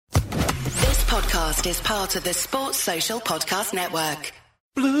podcast is part of the Sports Social Podcast Network.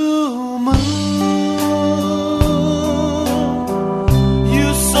 Blue moon,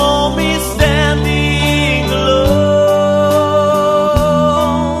 you saw me standing alone,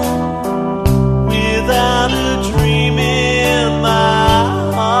 without a dream in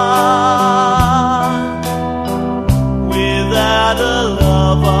my heart, without a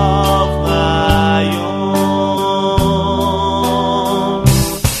love of my own.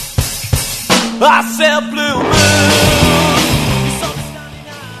 I said blue moon.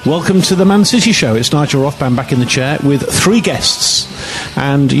 Welcome to the Man City Show. It's Nigel Rothband back in the chair with three guests.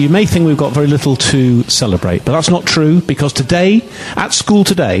 And you may think we've got very little to celebrate, but that's not true, because today, at school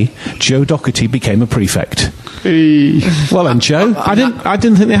today, Joe Docherty became a prefect. Well then, Joe, I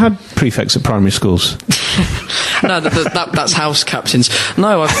didn't think they had prefects at primary schools. No, that's house captains.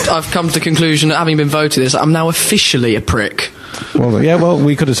 No, I've come to the conclusion that having been voted this, I'm now officially a prick. Well, yeah, well,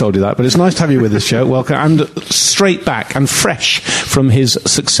 we could have told you that, but it's nice to have you with us, Joe. Welcome. And straight back and fresh from his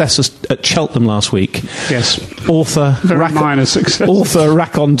success at Cheltenham last week. Yes. Author, minor success. Author,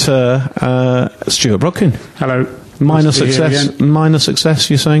 raconteur, Stuart Brookin. Hello. Minor success. Minor success,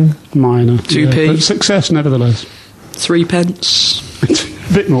 you're saying? Minor. 2p. But success, nevertheless. 3 pence.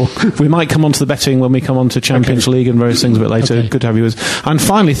 A bit more. We might come on to the betting when we come on to Champions League and various things a bit later. Okay. Good to have you with us. And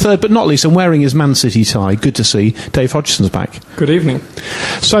finally, third but not least, and wearing his Man City tie, good to see, Dave Hodgson's back. Good evening.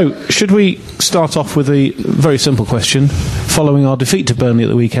 So, should we start off with a very simple question? Following our defeat to Burnley at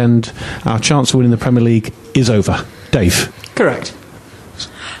the weekend, our chance of winning the Premier League is over. Dave? Correct.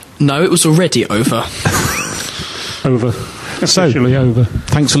 No, it was already over. Over. Officially over.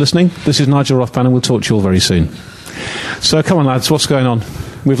 Thanks for listening. This is Nigel Rothband, and we'll talk to you all very soon. So, come on, lads, what's going on?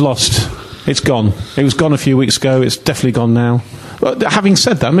 We've lost. It's gone. It was gone a few weeks ago. It's definitely gone now. But having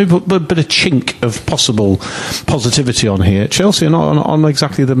said that, maybe a bit of chink of possible positivity on here. Chelsea are not on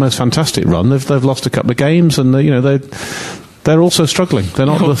exactly the most fantastic run. They've lost a couple of games, and they're also struggling. They're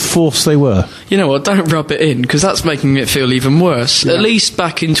not the force they were. You know what? Don't rub it in, because that's making it feel even worse. Yeah. At least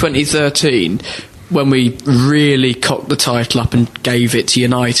back in 2013, when we really cocked the title up and gave it to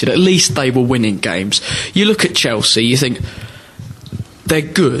United, at least they were winning games. You look at Chelsea, you think, they're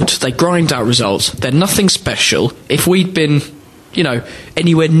good, they grind out results, they're nothing special. If we'd been,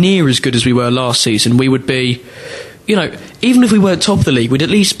 anywhere near as good as we were last season, we would be, even if we weren't top of the league, we'd at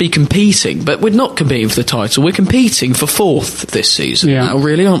least be competing. But we're not competing for the title, we're competing for fourth this season now,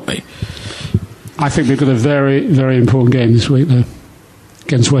 really, aren't we? I think we've got a very, very important game this week, though,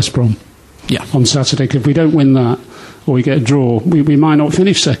 against West Brom. Yeah. On Saturday, because if we don't win that, or we get a draw, we might not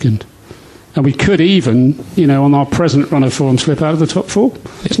finish second. And we could even, on our present run of form, slip out of the top four.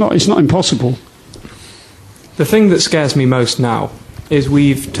 It's not impossible. The thing that scares me most now is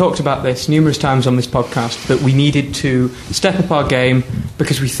we've talked about this numerous times on this podcast, that we needed to step up our game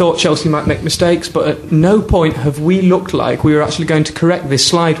because we thought Chelsea might make mistakes, but at no point have we looked like we were actually going to correct this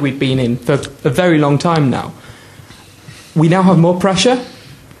slide we'd been in for a very long time now. We now have more pressure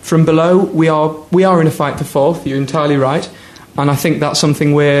from below. We are in a fight for fourth, you're entirely right, and I think that's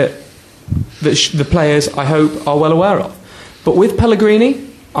something that the players, I hope, are well aware of. But with Pellegrini,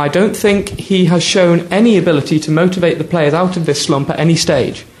 I don't think he has shown any ability to motivate the players out of this slump at any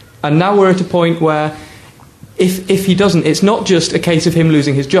stage. And now we're at a point where if he doesn't, it's not just a case of him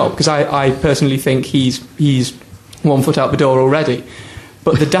losing his job, because I personally think he's 1 foot out the door already.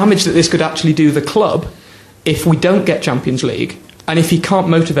 But the damage that this could actually do the club if we don't get Champions League, and if he can't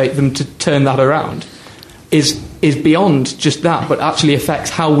motivate them to turn that around, is beyond just that, but actually affects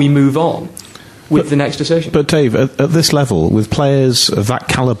how we move on with the next decision. But Dave, at this level, with players of that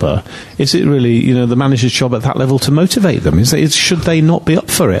calibre, is it really, the manager's job at that level to motivate them? Should they not be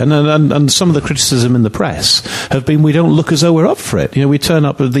up for it? And some of the criticism in the press have been, we don't look as though we're up for it. We turn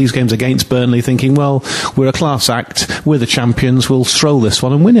up at these games against Burnley thinking, well, we're a class act, we're the champions, we'll stroll this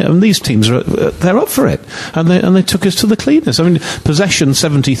one and win it. And these teams they're up for it, and they took us to the cleaners. I mean, possession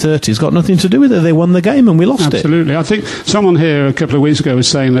 70-30 has got nothing to do with it. They won the game and we lost it. Absolutely. I think someone here a couple of weeks ago was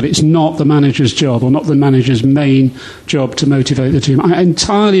saying that it's not the manager's job, or not the manager's main job, to motivate the team. I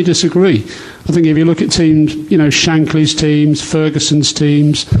entirely disagree. I think if you look at teams, Shankly's teams, Ferguson's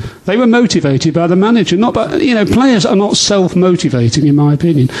teams, they were motivated by the manager, not by, players are not self-motivating, in my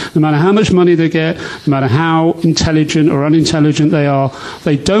opinion. No matter how much money they get, no matter how intelligent or unintelligent they are,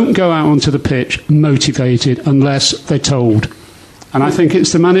 they don't go out onto the pitch motivated unless they're told. And I think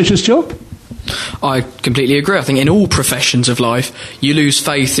it's the manager's job. I completely agree. I think in all professions of life, you lose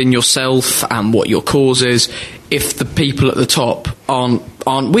faith in yourself and what your cause is if the people at the top aren't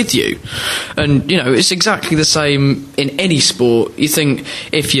aren't with you. And, it's exactly the same in any sport. You think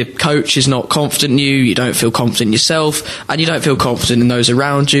if your coach is not confident in you, you don't feel confident in yourself, and you don't feel confident in those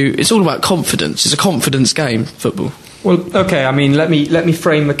around you. It's all about confidence. It's a confidence game, football. Well, okay, I mean, let me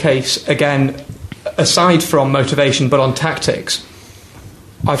frame the case again, aside from motivation, but on tactics.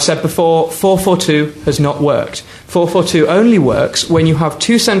 I've said before, 4-4-2 has not worked. 4-4-2 only works when you have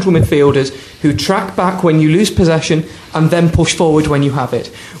two central midfielders who track back when you lose possession and then push forward when you have it.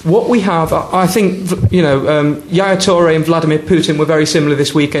 What we have, I think, Yaya Toure and Vladimir Putin were very similar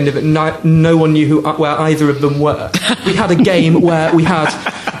this weekend, but no one knew where either of them were. We had a game where we had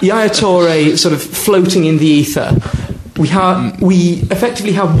Yaya Toure sort of floating in the ether. We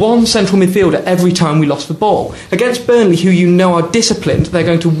effectively have one central midfielder every time we lost the ball. Against Burnley, who are disciplined, they're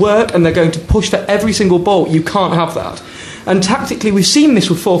going to work and they're going to push for every single ball. You can't have that. And tactically, we've seen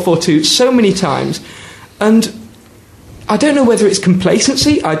this with 4-4-2 so many times. And I don't know whether it's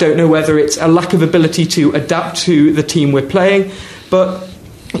complacency, I don't know whether it's a lack of ability to adapt to the team we're playing, but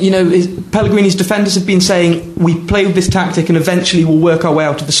Pellegrini's defenders have been saying we play with this tactic and eventually we'll work our way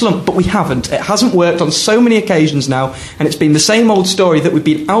out of the slump, but we haven't. It hasn't worked on so many occasions now, and it's been the same old story that we've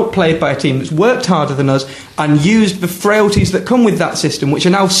been outplayed by a team that's worked harder than us and used the frailties that come with that system, which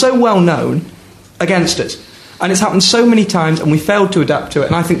are now so well known, against us. And it's happened so many times, and we failed to adapt to it,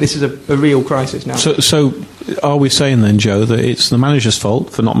 and I think this is a real crisis now. So are we saying then, Joe, that it's the manager's fault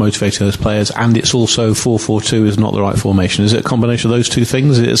for not motivating those players, and it's also 4-4-2 is not the right formation? Is it a combination of those two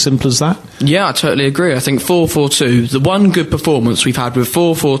things? Is it as simple as that? Yeah, I totally agree. I think 4-4-2, the one good performance we've had with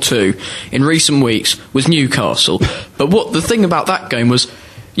 4-4-2 in recent weeks was Newcastle. But the thing about that game was,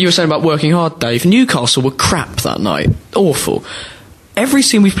 you were saying about working hard, Dave, Newcastle were crap that night. Awful. Every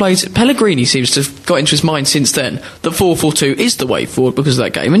scene we've played, Pellegrini seems to have got into his mind since then that 4-4-2 is the way forward because of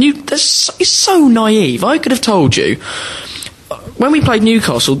that game. And he's so naive. I could have told you. When we played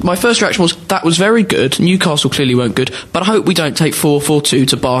Newcastle, my first reaction was, that was very good. Newcastle clearly weren't good, but I hope we don't take 4-4-2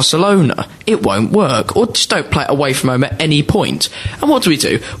 to Barcelona. It won't work. Or just don't play it away from home at any point. And what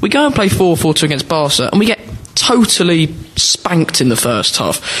do? We go and play 4-4-2 against Barca, and we get totally spanked in the first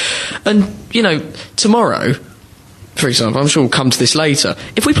half. And, tomorrow, for example, I'm sure we'll come to this later,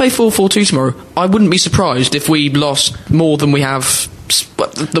 if we play 4-4-2 tomorrow, I wouldn't be surprised if we lost more than we have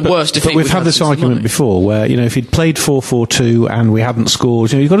the worst defeat. But we've had this argument before where, if he'd played 4-4-2 and we hadn't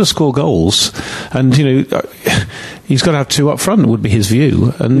scored, you've got to score goals, and he's got to have two up front, would be his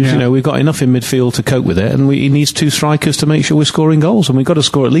view, and we've got enough in midfield to cope with it, and he needs two strikers to make sure we're scoring goals, and we've got to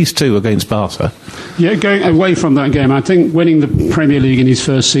score at least two against Barca. Yeah, going away from that game, I think winning the Premier League in his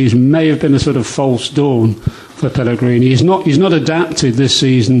first season may have been a sort of false dawn for Pellegrini. He's not adapted this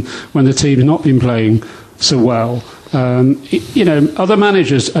season when the team's not been playing so well. Other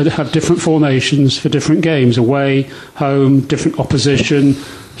managers have different formations for different games, away, home, different opposition.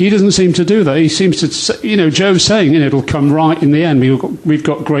 He doesn't seem to do that. He seems to, Joe's saying, it'll come right in the end. We've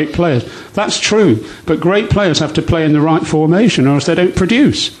got great players. That's true, but great players have to play in the right formation, or else they don't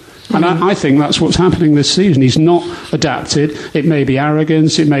produce. And I think that's what's happening this season. He's not adapted. It may be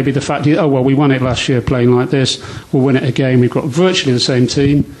arrogance. It may be the fact, we won it last year playing like this. We'll win it again. We've got virtually the same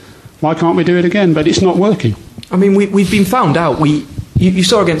team. Why can't we do it again? But it's not working. I mean, we've been found out. You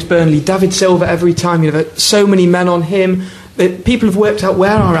saw against Burnley, David Silva every time. So many men on him. People have worked out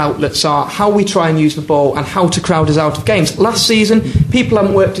where our outlets are, how we try and use the ball, and how to crowd us out of games. Last season, people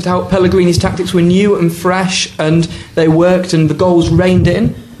haven't worked it out. Pellegrini's tactics were new and fresh, and they worked, and the goals rained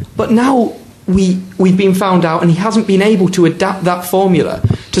in. But now we've been found out, and he hasn't been able to adapt that formula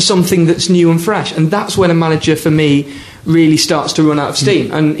to something that's new and fresh. And that's when a manager, for me, really starts to run out of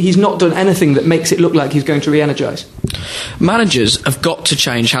steam. And he's not done anything that makes it look like he's going to re-energise. Managers have got to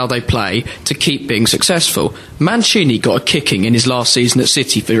change how they play to keep being successful. Mancini got a kicking in his last season at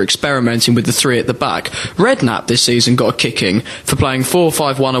City for experimenting with the three at the back. Redknapp this season got a kicking for playing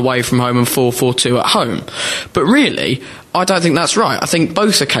 4-5-1 away from home and 4-4-2 at home. But really, I don't think that's right. I think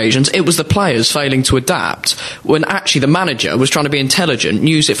both occasions it was the players failing to adapt when actually the manager was trying to be intelligent and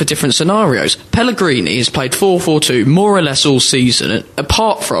use it for different scenarios. Pellegrini has played 4-4-2 more or less all season,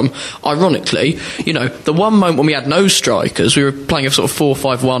 apart from, ironically, the one moment when we had no strikers, we were playing a sort of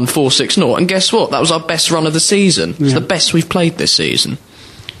 4-5-1, 4-6-0, and guess what? That was our best run of the season. It's the best we've played this season.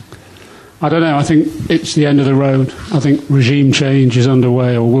 I don't know. I think it's the end of the road. I think regime change is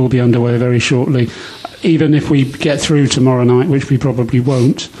underway, or will be underway very shortly. Even if we get through tomorrow night, which we probably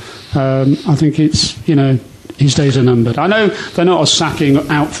won't, I think it's, his days are numbered. I know they're not a sacking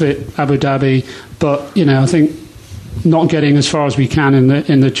outfit, Abu Dhabi, but, I think not getting as far as we can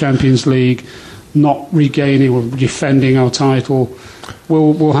in the Champions League, not regaining or defending our title,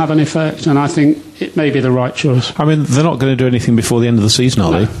 will have an effect, and I think it may be the right choice. I mean, they're not going to do anything before the end of the season,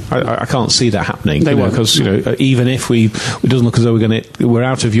 are they? I can't see that happening. They won't. Because even if it doesn't look as though we're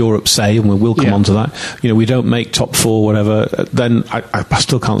out of Europe, say, and we'll come on to that. We don't make top 4, whatever. Then I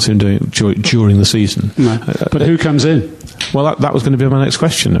still can't see them doing it during the season. No. But who comes in? Well, that was going to be my next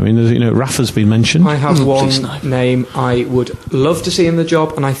question. I mean, Rafa's been mentioned. I have one name I would love to see in the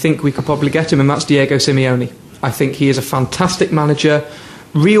job, and I think we could probably get him, and that's Diego Simeone. I think he is a fantastic manager,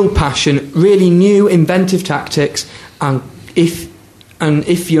 real passion, really new, inventive tactics, and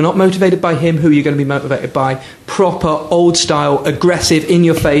if you're not motivated by him, who are you going to be motivated by? Proper, old-style, aggressive,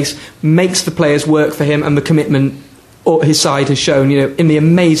 in-your-face, makes the players work for him, and the commitment his side has shown, in the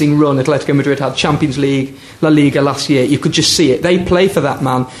amazing run Atletico Madrid had, Champions League, La Liga last year, you could just see it. They play for that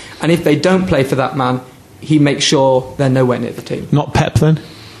man, and if they don't play for that man, he makes sure they're nowhere near the team. Not Pep, then?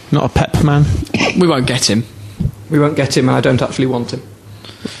 Not a Pep man? We won't get him. We won't get him, and I don't actually want him.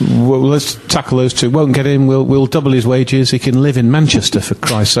 Well, let's tackle those two. Won't get him. We'll double his wages. He can live in Manchester, for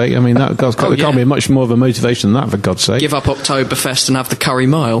Christ's sake. I mean, there can't be much more of a motivation than that, for God's sake. Give up Oktoberfest and have the Curry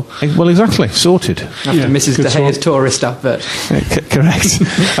Mile. Well, exactly. Sorted. After Mrs. De Gea's tourist advert.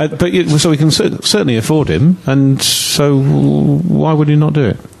 Correct. So we can certainly afford him, and so why would he not do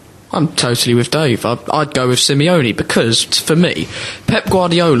it? I'm totally with Dave. I'd go with Simeone because, for me, Pep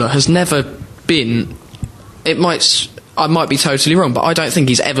Guardiola has never been... I might be totally wrong, but I don't think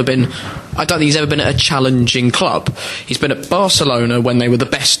he's ever been at a challenging club. He's been at Barcelona when they were the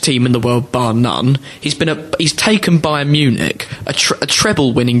best team in the world, bar none. He's taken Bayern Munich, a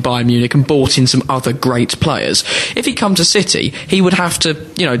treble-winning Bayern Munich, and brought in some other great players. If he come to City, he would have to,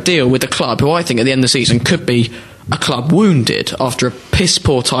 deal with a club who I think at the end of the season could be a club wounded after a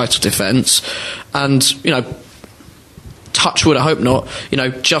piss-poor title defence, and touch wood, I hope not,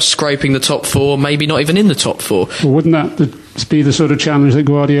 just scraping the top 4, maybe not even in the top 4. Well, wouldn't that be the sort of challenge that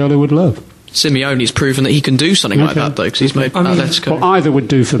Guardiola would love? Simeone's proven that he can do something like that, though, because he's made Atletico. Well, either would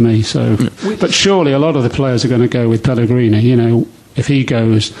do for me, so... But surely a lot of the players are going to go with Pellegrini, if he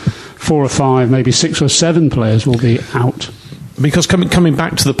goes, 4 or 5, maybe 6 or 7 players will be out. Because coming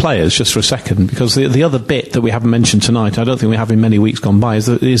back to the players just for a second, because the other bit that we haven't mentioned tonight, I don't think we have in many weeks gone by, is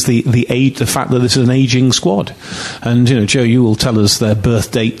the fact that this is an ageing squad. And Joe, you will tell us their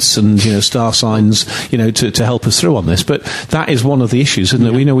birth dates and star signs, to help us through on this. But that is one of the issues, isn't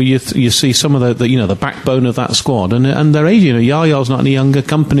it? We know you see some of the backbone of that squad, and they're aging. Yaya's not any younger.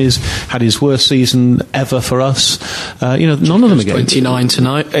 Company's had his worst season ever for us. None of them are getting 29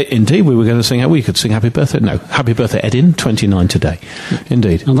 tonight. Indeed, we could sing happy birthday. No, happy birthday, Edin, 29 today.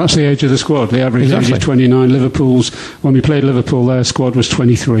 Indeed. And that's the age of the squad. The average age is 29. When we played Liverpool, their squad was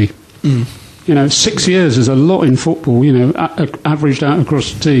 23. 6 years is a lot in football, averaged out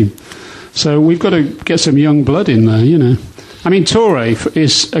across the team. So we've got to get some young blood in there, I mean, Touré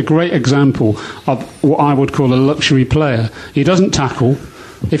is a great example of what I would call a luxury player. He doesn't tackle.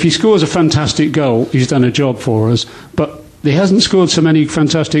 If he scores a fantastic goal, he's done a job for us. But he hasn't scored so many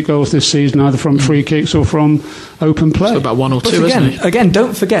fantastic goals this season, either from free kicks or from open play. So about 1 or 2, isn't he? Again,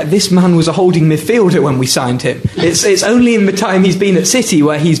 don't forget, this man was a holding midfielder when we signed him. It's only in the time he's been at City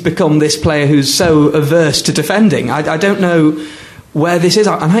where he's become this player who's so averse to defending. I don't know where this is.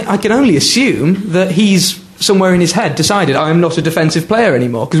 And I can only assume that he's somewhere in his head decided I am not a defensive player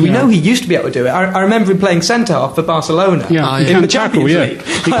anymore, because we know he used to be able to do it. I remember him playing centre-half for Barcelona he can tackle, He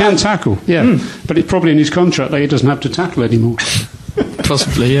can tackle, but it's probably in his contract that he doesn't have to tackle anymore.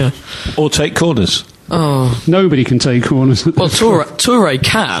 Possibly, yeah. Or take corners. Oh. Nobody can take corners. Well, Touré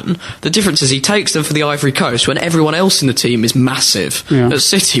can. The difference is he takes them for the Ivory Coast when everyone else in the team is massive. At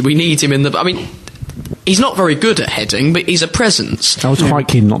City, we need him in the... I mean... He's not very good at heading, but he's a presence. I was quite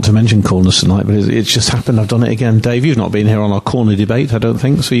keen not to mention corners tonight, but it's just happened. I've done it again. Dave, you've not been here on our corner debate, I don't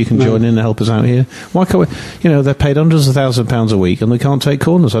think, so you can join in and help us out here. Why can't we? They're paid hundreds of £1,000s a week and they can't take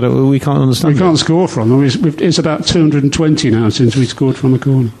corners. We can't understand. We can't score from them. It's about 220 now since we scored from a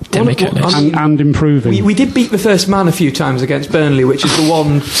corner. And improving. We did beat the first man a few times against Burnley, which is the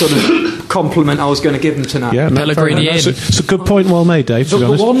one sort of compliment I was going to give them tonight. Yeah, Pellegrini in. It's a good point, well made, Dave.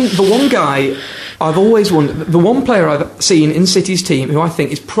 The one guy I've always wondered, the one player I've seen in City's team who I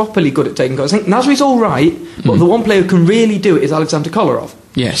think is properly good at taking goals. I think Nasri's all right, but the one player who can really do it is Alexander Kolarov.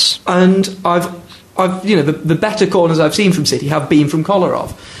 Yes. And I've the better corners I've seen from City have been from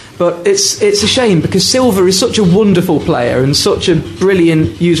Kolarov. But it's a shame because Silva is such a wonderful player and such a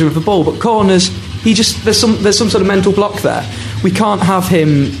brilliant user of the ball, but corners, there's some sort of mental block there. We can't have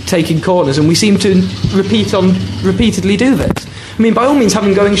him taking corners, and we seem to repeatedly do this. I mean, by all means, have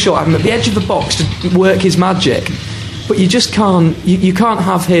him going short, have him at the edge of the box to work his magic, but you just can't. You can't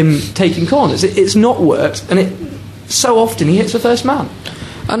have him taking corners. It's not worked, and so often he hits the first man.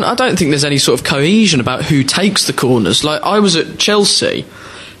 And I don't think there's any sort of cohesion about who takes the corners. Like, I was at Chelsea,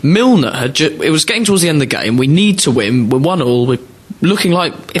 Milner it was getting towards the end of the game, we need to win, we're 1-1, we're looking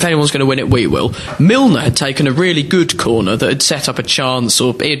like if anyone's going to win it, we will. Milner had taken a really good corner that had set up a chance,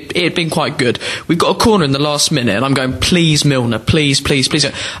 or it had been quite good. We've got a corner in the last minute, and I'm going, please Milner, please.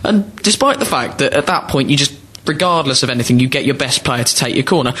 And despite the fact that at that point you just, regardless of anything, you get your best player to take your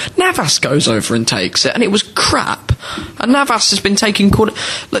corner, Navas goes over and takes it, and it was crap. And Navas has been taking corner.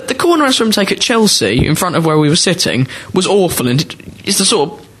 Like, the corner I saw him take at Chelsea in front of where we were sitting was awful, and it's the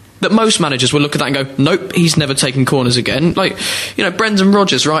sort of that most managers will look at that and go, nope, he's never taken corners again. Like, Brendan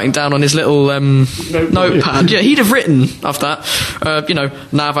Rodgers writing down on his little notepad, he'd have written after that,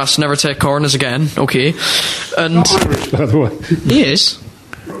 Navas never take corners again, okay. And Irish, by the way. He is.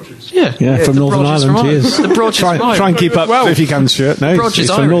 Yeah, from Northern Ireland, he is. Try and keep up if you can, Stuart. No,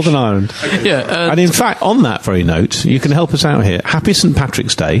 he's from Northern Ireland. Yeah, and in fact, on that very note, you can help us out here. Happy St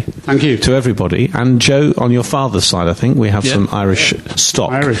Patrick's Day. Thank you. To everybody. And Joe, on your father's side, I think, we have some Irish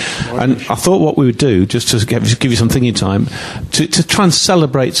stock. And I thought what we would do, just to give you some thinking time, to try and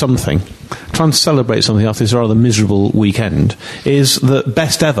celebrate something. Try and celebrate something after this rather miserable weekend, is the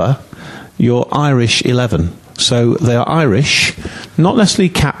best ever, your Irish 11. So they are Irish, not necessarily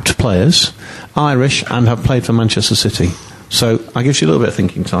capped players, Irish, and have played for Manchester City. So I give you a little bit of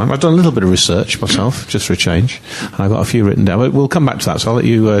thinking time. I've done a little bit of research myself, just for a change, and I've got a few written down. We'll come back to that, so I'll let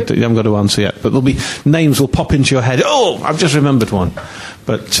you, you haven't got to answer yet, but there'll be names will pop into your head. Oh, I've just remembered one.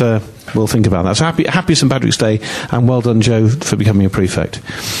 But we'll think about that. So happy St Patrick's Day, and well done, Joe, for becoming a prefect.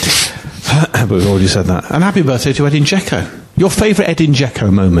 But we've already said that. And happy birthday to Edin Dzeko. Your favourite Edin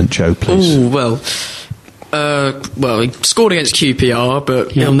Dzeko moment, Joe, please. Oh, well, he scored against QPR,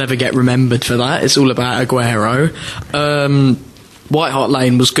 but he'll never get remembered for that. It's all about Aguero. White Hart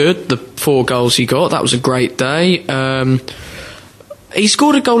Lane was good. The 4 goals he got, that was a great day. He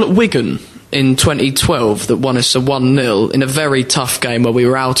scored a goal at Wigan in 2012 that won us a 1-0 in a very tough game where we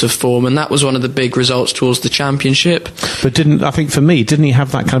were out of form, and that was one of the big results towards the Championship. But didn't he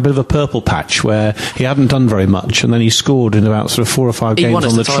have that kind of bit of a purple patch where he hadn't done very much, and then he scored in about sort of 4 or 5 games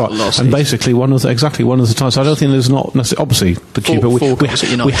on the trot, and basically one of the times. So I don't think there's not necessarily, obviously the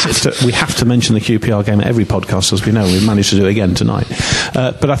QPR. We have to mention the QPR game at every podcast, as we know. We managed to do it again tonight.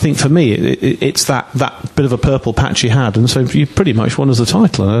 But I think for me, it's that bit of a purple patch he had, and so you pretty much won us the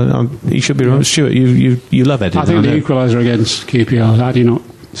title. He should be. Stuart, you love Edin. I think the equaliser against QPR, had he not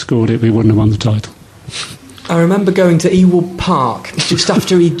scored it, we wouldn't have won the title. I remember going to Ewell Park just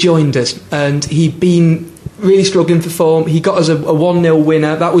after he joined us, and he'd been really struggling for form. He got us a 1-0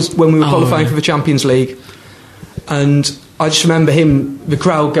 winner. That was when we were qualifying for the Champions League. And I just remember the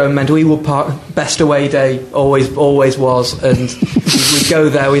crowd going mental. Ewell Park, best away day, always was. And we'd go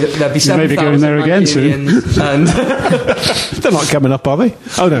there, there'd be 7,000. Maybe going there again soon. And they're not coming up, are they?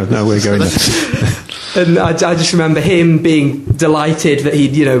 Oh no, we're going there. And I just remember him being delighted that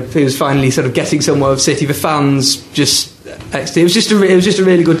he was finally sort of getting somewhere with City. The fans it was just a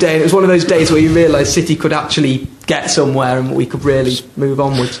really good day. And it was one of those days where you realise City could actually get somewhere and we could really move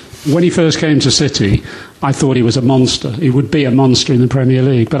onwards. When he first came to City, I thought he was a monster. He would be a monster in the Premier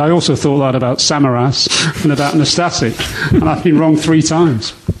League. But I also thought that about Samaras and about Nastasic. And I've been wrong 3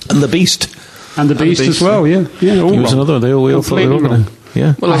 times. And the Beast. And the Beast as well, yeah. He was another one. They all thought they were wrong.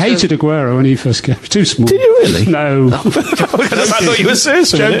 Yeah. Well, I hated Aguero when he first came. Too small. Did you really? No. I thought you were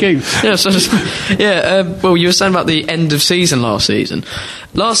serious. Joking. Well, you were saying about the end of season last season.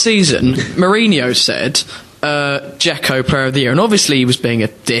 Last season, Mourinho said Dzeko Player of the Year, and obviously he was being a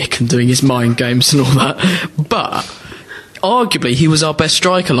dick and doing his mind games and all that, but arguably he was our best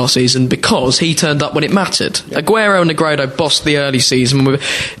striker last season because he turned up when it mattered. Aguero and Negredo bossed the early season.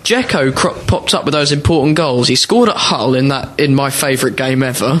 Dzeko popped up with those important goals. He scored at Hull in my favourite game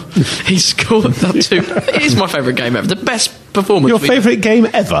ever. He scored that too. It is my favourite game ever. The best performance. Your favourite game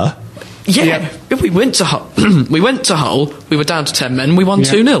ever? Yeah. We went to Hull. We were down to 10 men. We won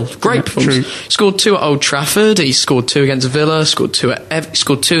 2-0. Great performance. True. Scored 2 at Old Trafford. He scored 2 against Villa. Scored 2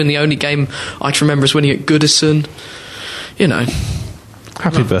 scored 2 in the only game I can remember is winning at Goodison.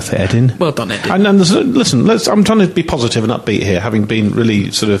 Happy birthday, Edin. Well done, Edin. And listen, I'm trying to be positive and upbeat here, having been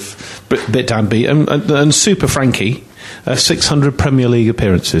really sort of bit downbeat. And Super Frankie, 600 Premier League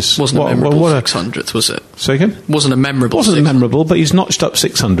appearances. Wasn't a memorable 600th, was it? Say again? Wasn't a memorable. Wasn't memorable, but he's notched up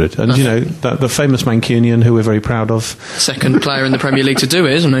 600. And the famous Mancunian, who we're very proud of. Second player in the Premier League to do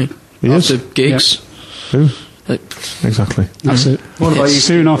it, isn't he? He After is. Giggs. Who? Exactly. That's it. What about you?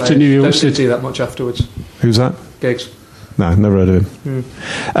 Soon after New York City. Don't do that much afterwards. Who's that? Giggs. No, never heard of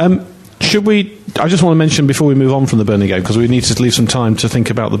him. Should we? I just want to mention before we move on from the Burnley game, because we need to leave some time to think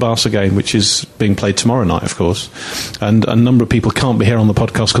about the Barca game, which is being played tomorrow night, of course. And a number of people can't be here on the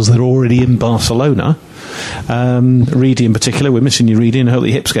podcast because they're already in Barcelona. Reedy in particular, we're missing you, Reedy, and I hope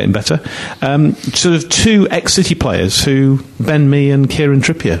your hip's getting better. Sort of two ex-City players, Ben Mee and Kieran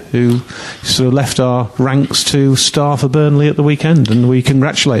Trippier, who sort of left our ranks to star for Burnley at the weekend, and we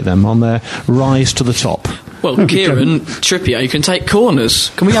congratulate them on their rise to the top. Well, Kieran Trippier, you can take corners.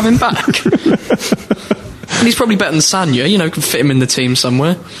 Can we have him back? And he's probably better than Sanya. Can fit him in the team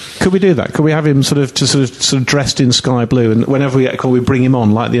somewhere. Could we do that? Could we have him sort of dressed in sky blue, and whenever we bring him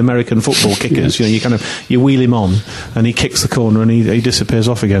on, like the American football kickers, you wheel him on, and he kicks the corner, and he disappears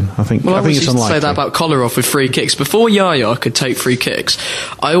off again. I think it's unlikely. Say that about Kolarov with free kicks. Before Yaya could take free kicks,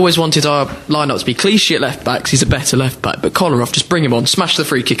 I always wanted our lineup to be Clichy at left backs. He's a better left back, but Kolarov, just bring him on, smash the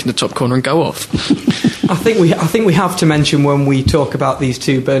free kick in the top corner, and go off. I think we have to mention when we talk about these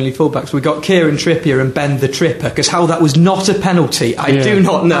two Burnley fullbacks, we got Kieran Trippier and Ben the Tripper, because how that was not a penalty, I do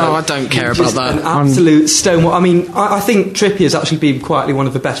not know. Oh, I don't care about that. An absolute stonewall. I mean, I think Trippier's actually been quietly one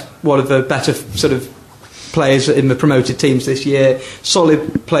of the better sort of players in the promoted teams this year.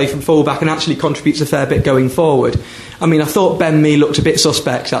 Solid play from fullback and actually contributes a fair bit going forward. I mean, I thought Ben Mee looked a bit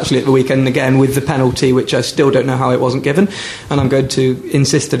suspect actually at the weekend again with the penalty, which I still don't know how it wasn't given, and I'm going to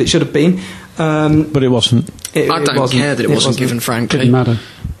insist that it should have been. But it wasn't. I don't care that it wasn't given, frankly. Didn't matter.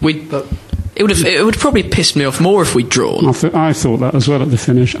 It would probably piss me off more if we'd drawn. I thought that as well at the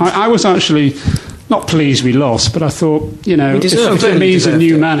finish. I was actually not pleased we lost, but I thought, if Mee's a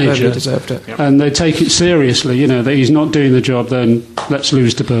new manager and they take it seriously, that he's not doing the job, then let's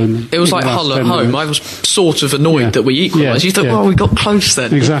lose to Burnley. It was like Hull at home. I was sort of annoyed that we equalised. You thought, we got close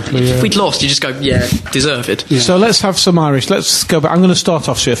then. Exactly. If we'd lost, you just go, deserved. Yeah. So let's have some Irish. Let's go back. I'm going to start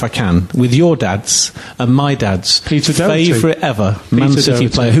off, if I can, with your dad's and my dad's favourite ever Man City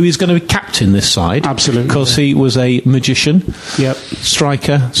player, who is going to be captain this side. Absolutely. Because he was a magician,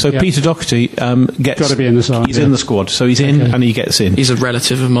 striker. So Peter Doherty got to be in the side. He's in the squad, so he's in and he gets in. He's a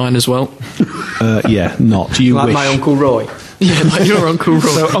relative of mine as well. Not you. Like wish. my Uncle Roy. Yeah, like your Uncle Roy.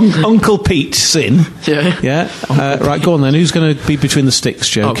 So Uncle Pete's in. Yeah. Right, go on then. Who's going to be between the sticks,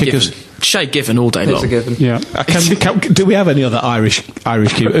 Joe? Shay Given all day long. It's a given. Yeah. Do we have any other Irish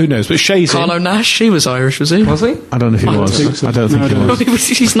keeper? Who knows? But Shay's Carlo Nash, he was Irish, was he? Was he? I don't know if he was. I don't think he was.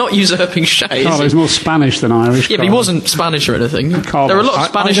 He's not usurping Shay. Carlo's more Spanish than Irish. Yeah, but he wasn't Spanish or anything. There are a lot of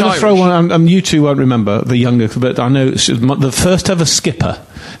Spanish I'm going Irish. to throw one, you two won't remember, the younger, but I know the first ever skipper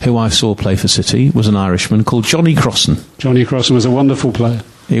who I saw play for City was an Irishman called Johnny Crossan. Johnny Crossan was a wonderful player.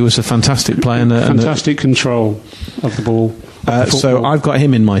 He was a fantastic player. Fantastic control of the ball. So I've got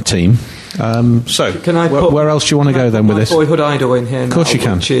him in my team. Can I where else do you want to go then with this? Boyhood idol in here. Of course you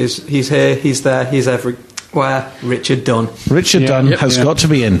can. Which is, he's here, he's there, he's everywhere. Richard Dunn. Richard Dunn has got to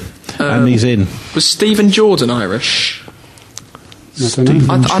be in, and he's in. Was Stephen Jordan Irish?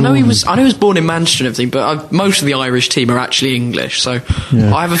 I know he was born in Manchester and everything, but most of the Irish team are actually English, so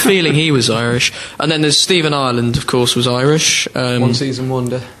I have a feeling he was Irish. And then there's Stephen Ireland, of course, was Irish. One season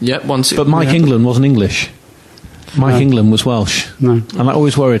wonder. Yep, one season. But Mike England wasn't English. Mike England was Welsh. No. And that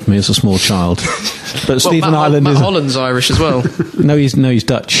always worried me as a small child. But Stephen Ireland Matt Holland's Irish as well. No, he's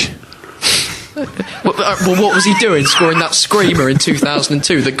Dutch. Well, what was he doing, scoring that screamer in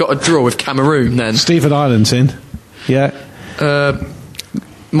 2002 that got a draw with Cameroon then? Stephen Ireland's in. Yeah.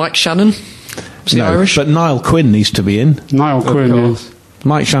 Mike Shannon? Was he Irish? But Niall Quinn needs to be in. Niall Quinn, yes.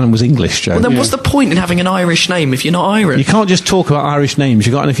 Mike Shannon was English, Joe. Well, then what's the point in having an Irish name if you're not Irish? You can't just talk about Irish names.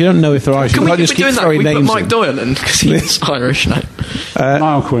 And if you don't know if they're Irish, you can't just keep throwing names in. Mike Doyle in because he's Irish now.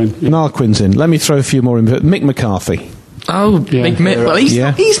 Niall Quinn. Yeah. Niall Quinn's in. Let me throw a few more in. Mick McCarthy. Oh, Big Mick. Well,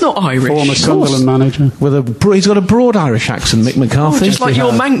 he's not Irish. Former Sunderland manager. He's got a broad Irish accent, Mick McCarthy. Just like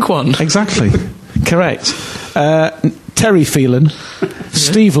your Mank one. Exactly. Correct. Terry Phelan,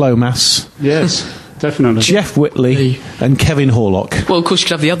 Steve Lomas. Yes. Definitely. Jeff Whitley and Kevin Horlock. Well, of course, you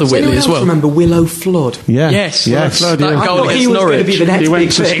could have the other Whitley as well. Remember Willow Flood? Yeah. Yes. Flood, that goal against he was going to be the next he went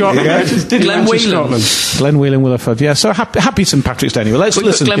big to thing. Scotland. Glenn Whelan. Glenn Whelan, Willow Flood. Yeah, so happy St Patrick's Day anyway. Let's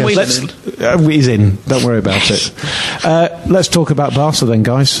listen. Glenn Whelan he's in. Don't worry about it. Let's talk about Barca then,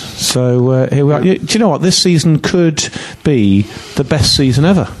 guys. So here we are. Do you know what? This season could be the best season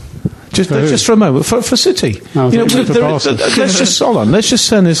ever. Just for a moment, for City. No, let's just hold on. Let's just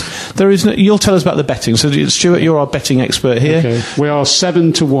turn this. You'll tell us about the betting. So, Stuart, you're our betting expert here. Okay. We are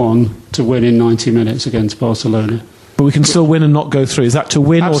 7-1 to win in 90 minutes against Barcelona. But we can still win and not go through. Is that to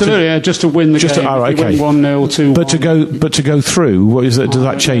win? Absolutely, or just to win the game. Okay. 1-0, 2-1. But to go through, what is that? Does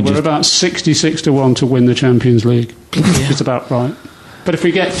that change? We're about 66-1 to win the Champions League. It's about right. But if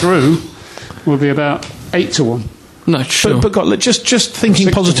we get through, we'll be about 8-1. No, sure. But God, look, just thinking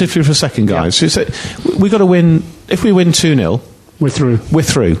positively for a second, guys. We've got to win. If we win 2-0, We're through. we're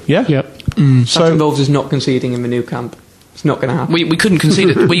through. Yeah. Yep. That involves us not conceding in the new camp. It's not going to happen. We couldn't concede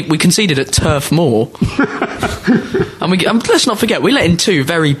it. We conceded at Turf Moor. And let's not forget, we let in 2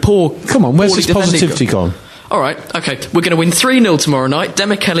 very poor... Come on, where's poorly this positivity defending gone? All right, okay. We're going to win 3-0 tomorrow night.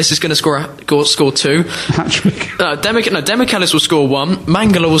 Demichelis is going to score 2. Hat-trick. Demichelis will score 1.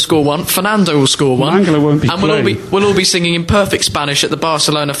 Mangala will score 1. Fernando will score 1. Mangala won't be and playing. we'll all be singing in perfect Spanish at the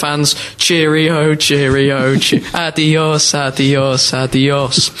Barcelona fans. Cheerio, cheerio, adios, adios,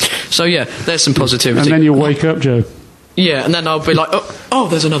 adios. So yeah, there's some positivity. And then you'll wake up, Joe. Yeah, and then I'll be like, oh,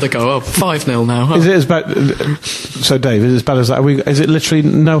 there's another goal. Oh, 5-0 now. Oh. Is it as bad? So, Dave, is it as bad as that? Is it literally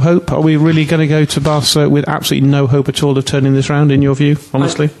no hope? Are we really going to go to Barca with absolutely no hope at all of turning this round, in your view,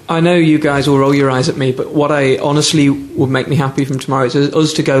 honestly? I know you guys will roll your eyes at me, but what I honestly would make me happy from tomorrow is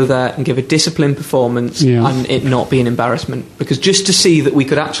us to go there and give a disciplined performance and it not be an embarrassment. Because just to see that we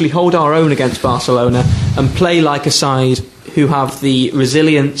could actually hold our own against Barcelona and play like a side who have the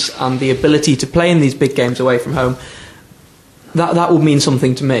resilience and the ability to play in these big games away from home, that would mean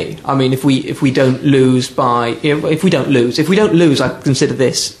something to me. I mean, if we don't lose, I consider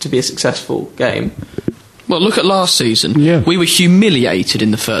this to be a successful game. Well, look at last season. Yeah. We were humiliated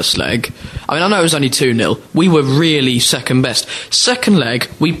in the first leg. I mean, I know it was only 2-0. We were really second best. Second leg,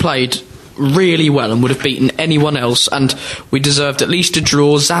 we played really well and would have beaten anyone else, and we deserved at least a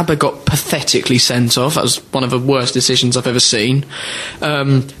draw. Zaba got pathetically sent off. That was one of the worst decisions I've ever seen.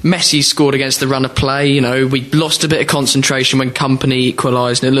 Messi scored against the run of play. You know, we lost a bit of concentration when Company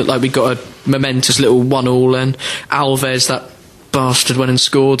equalised, and it looked like we got a momentous little 1-1, and Alves, that bastard, went and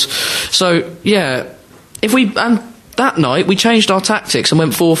scored. So yeah, and that night we changed our tactics and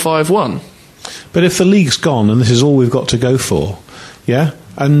went 4-5-1. But if the league's gone and this is all we've got to go for, yeah.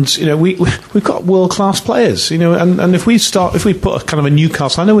 And you know we've got world-class players, you know, and if we put a kind of a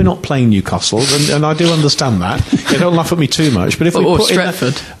Newcastle, I know we're not playing Newcastle, and I do understand that. Don't laugh at me too much, but if we put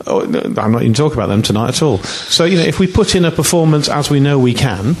Stretford, I'm not even talking about them tonight at all. So you know, if we put in a performance as we know we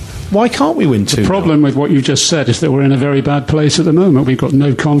can, why can't we win 2-0? The problem with what you just said is that we're in a very bad place at the moment. We've got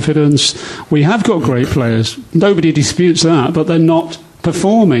no confidence. We have got great players. Nobody disputes that, but they're not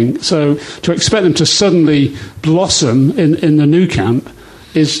performing. So to expect them to suddenly blossom in the new camp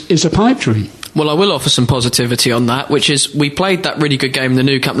is a pipe dream. Well, I will offer some positivity on that, which is we played that really good game in the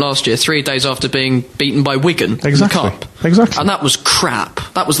new camp last year, 3 days after being beaten by Wigan in the Cup. Exactly. And that was crap.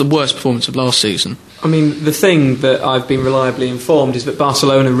 That was the worst performance of last season. I mean, the thing that I've been reliably informed is that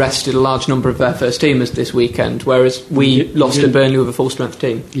Barcelona rested a large number of their first teamers this weekend, whereas we lost at Burnley with a full-strength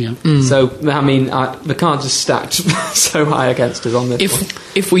team. Yeah. So, I mean, the cards are stacked so high against us on this one.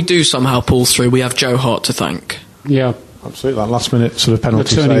 If we do somehow pull through, we have Joe Hart to thank. Yeah. Absolutely, that last-minute sort of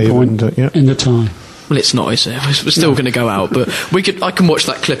penalty the turning save point in the tie. Well, it's not, is it? We're still going to go out, but I can watch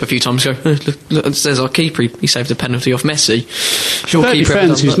that clip a few times. And go, look, there's our keeper. He saved a penalty off Messi. Their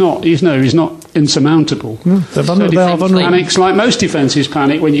defence is not insurmountable. They're vulnerable. Panics like most defences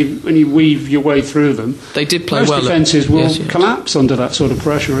panic when you weave your way through them. They did play most well. Most defences will collapse under that sort of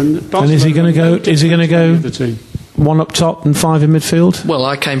pressure. And is he going to go? Is he going to go? The team. 1 up top and 5 in midfield? Well,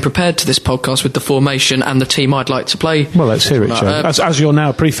 I came prepared to this podcast with the formation and the team I'd like to play. Well, let's hear it, Joe. As you're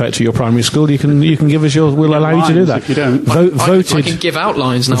now prefect to your primary school, you can give us your. We'll allow you to do that. If you don't, voted. I can give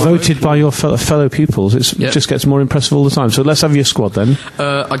outlines now. Voted by your fellow pupils. It just gets more impressive all the time. So let's have your squad then.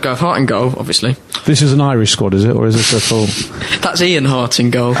 I'd go with Hart in goal, obviously. This is an Irish squad, is it, or is this a full? That's Ian Hart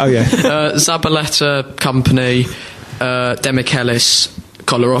in goal. Oh yeah. Zabaleta, Company, Demichelis.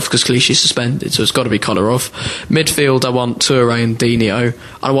 Kolarov, because Clichy's suspended, so it's got to be Kolarov. Midfield, I want Toure and Dino.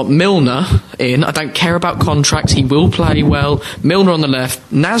 I want Milner in. I don't care about contracts. He will play well. Milner on the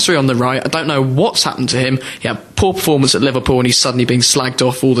left, Nasri on the right. I don't know what's happened to him. He had poor performance at Liverpool and he's suddenly being slagged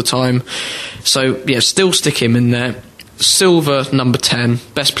off all the time. So, yeah, still stick him in there. Silva, number 10,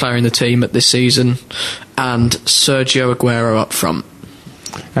 best player in the team at this season. And Sergio Aguero up front.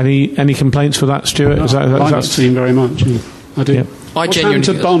 Any complaints for that, Stuart? I like this team very much. Yeah. I do. Yeah. What's happened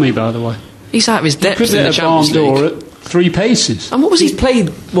to Bommy, by the way? He's out of his depth in the Champions League. At 3 paces. And what was he's played?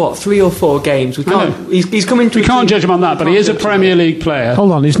 3 or 4 games? We can't. He's coming to. We can't judge him on that, but he is a Premier League player.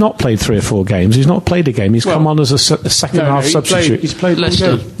 Hold on, he's not played 3 or 4 games. He's not played a game. He's come on as a second half substitute. He's played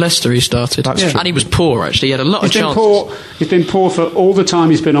Leicester. He started. That's true. And he was poor. Actually, he had a lot of chances. He's been poor for all the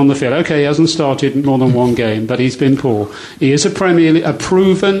time he's been on the field. Okay, he hasn't started more than 1 game, but he's been poor. He is a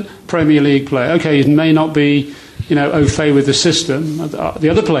proven Premier League player. Okay, he may not be au fait with the system. The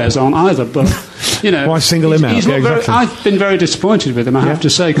other players aren't either, but, Why single him out? He's exactly. I've been very disappointed with him, I have to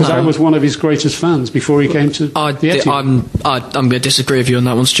say, because I was one of his greatest fans before he came to the Etihad. I'm going to disagree with you on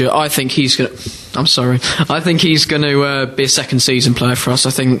that one, Stuart. I think he's going to... I'm sorry. I think he's going to be a second-season player for us.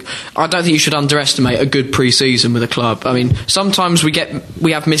 I don't think you should underestimate a good pre-season with a club. I mean, sometimes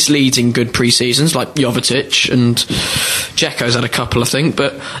we have misleading good pre-seasons, like Jovetic, and Dzeko's had a couple, I think.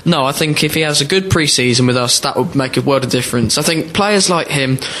 But no, I think if he has a good pre-season with us, that would make a world of difference. I think players like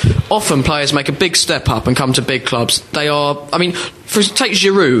him, often players make a big step up and come to big clubs. They are... I mean... Take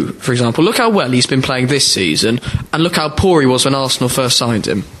Giroud, for example. Look how well he's been playing this season, and look how poor he was when Arsenal first signed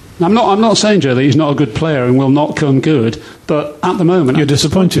him. I'm not saying, Joe, that he's not a good player and will not come good, but at the moment... You're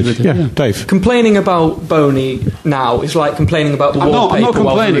disappointed with him. Yeah, Dave. Complaining about Boney now is like complaining about the wallpaper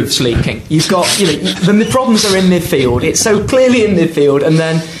while the roof's leaking. You've got, the problems are in midfield. It's so clearly in midfield, and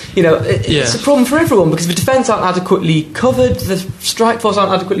then, it's a problem for everyone because the defence aren't adequately covered, the strike force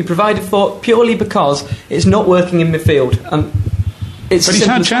aren't adequately provided for, purely because it's not working in midfield. But he's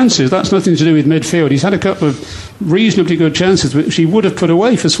had chances. That's nothing to do with midfield. He's had a couple of reasonably good chances which he would have put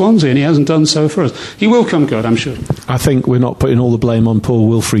away for Swansea, and he hasn't done so for us. He will come good, I'm sure. I think we're not putting all the blame on Paul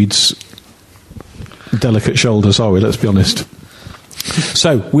Wilfried's delicate shoulders, are we? Let's be honest.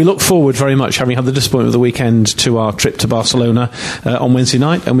 So, we look forward very much, having had the disappointment of the weekend, to our trip to Barcelona on Wednesday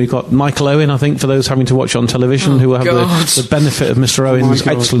night. And we've got Michael Owen, I think, for those having to watch on television, who will have the benefit of Mr. Owen's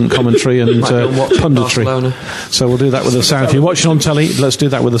excellent commentary and punditry. So we'll do that with the sound. If you're watching on telly, let's do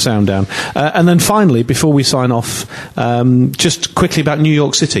that with the sound down. And then finally, before we sign off, just quickly about New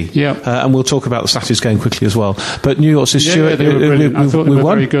York City. And we'll talk about the Saturday's game quickly as well. But New York City, Stuart, they were brilliant. I thought they were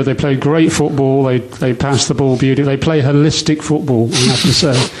very good. They played great football. They passed the ball beautifully. They play holistic football, I have to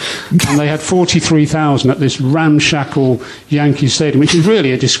say. And they had 43,000 at this ramshackle Yankee Stadium, which is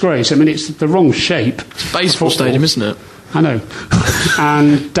really a disgrace. I mean, it's the wrong shape. It's a baseball stadium, isn't it? I know.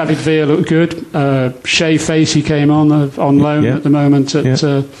 And David Villa looked good. Shea Facey came on loan at the moment at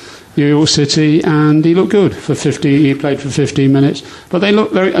New York City, and he looked good for 50. He played for 15 minutes. But they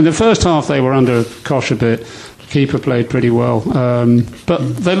looked very... In the first half, they were under cosh a bit. Keeper played pretty well, but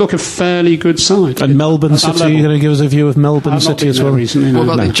they look a fairly good side. And Melbourne City, you're going to give us a view of Melbourne City as well? Recently, what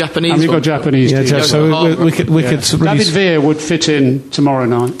about the Japanese? And we've got Japanese. So we could David Villa would fit in tomorrow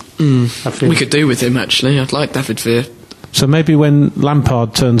night. We could do with him, actually. I'd like David Villa. So maybe when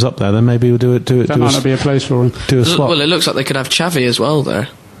Lampard turns up there, then maybe we'll do it. That might not be a place for him. Do a swap. Well, it looks like they could have Xavi as well there.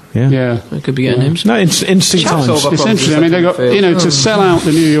 Yeah. They could be getting him. No, interesting times. Essentially, I mean, they got to sell out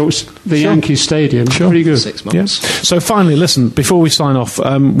the Yankees Stadium. Pretty good. 6 months. So finally, listen. Before we sign off,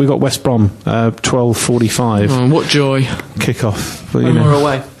 we got West Brom 12:45. Oh, what joy! Kickoff. Home or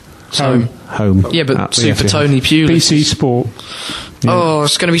away? Home. Yeah, but Super Tony Pulis. BC Sport. Yeah. Oh,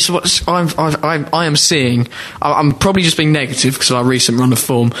 it's going to be so. I am seeing. I'm probably just being negative because of our recent run of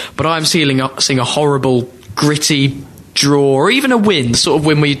form, but I'm seeing a horrible, gritty draw, or even a win, sort of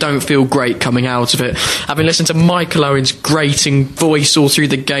win where you don't feel great coming out of it. Having listened to Michael Owen's grating voice all through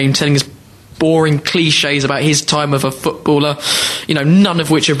the game, telling us boring cliches about his time of a footballer, none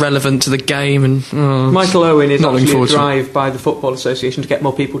of which are relevant to the game. And Michael Owen is actually a drive by the Football Association to get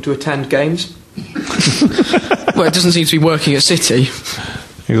more people to attend games. Well, it doesn't seem to be working at City.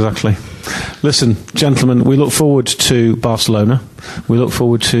 Exactly. Listen, gentlemen, we look forward to Barcelona. We look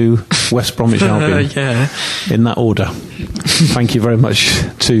forward to West Bromwich Albion. In that order. Thank you very much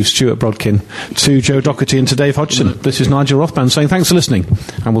to Stuart Brodkin, to Joe Docherty and to Dave Hodgson. This is Nigel Rothband saying thanks for listening,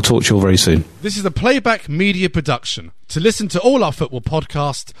 and we'll talk to you all very soon. This is a Playback Media production. To listen to all our football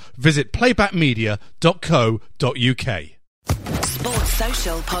podcasts, visit playbackmedia.co.uk. Sports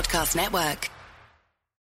Social Podcast Network.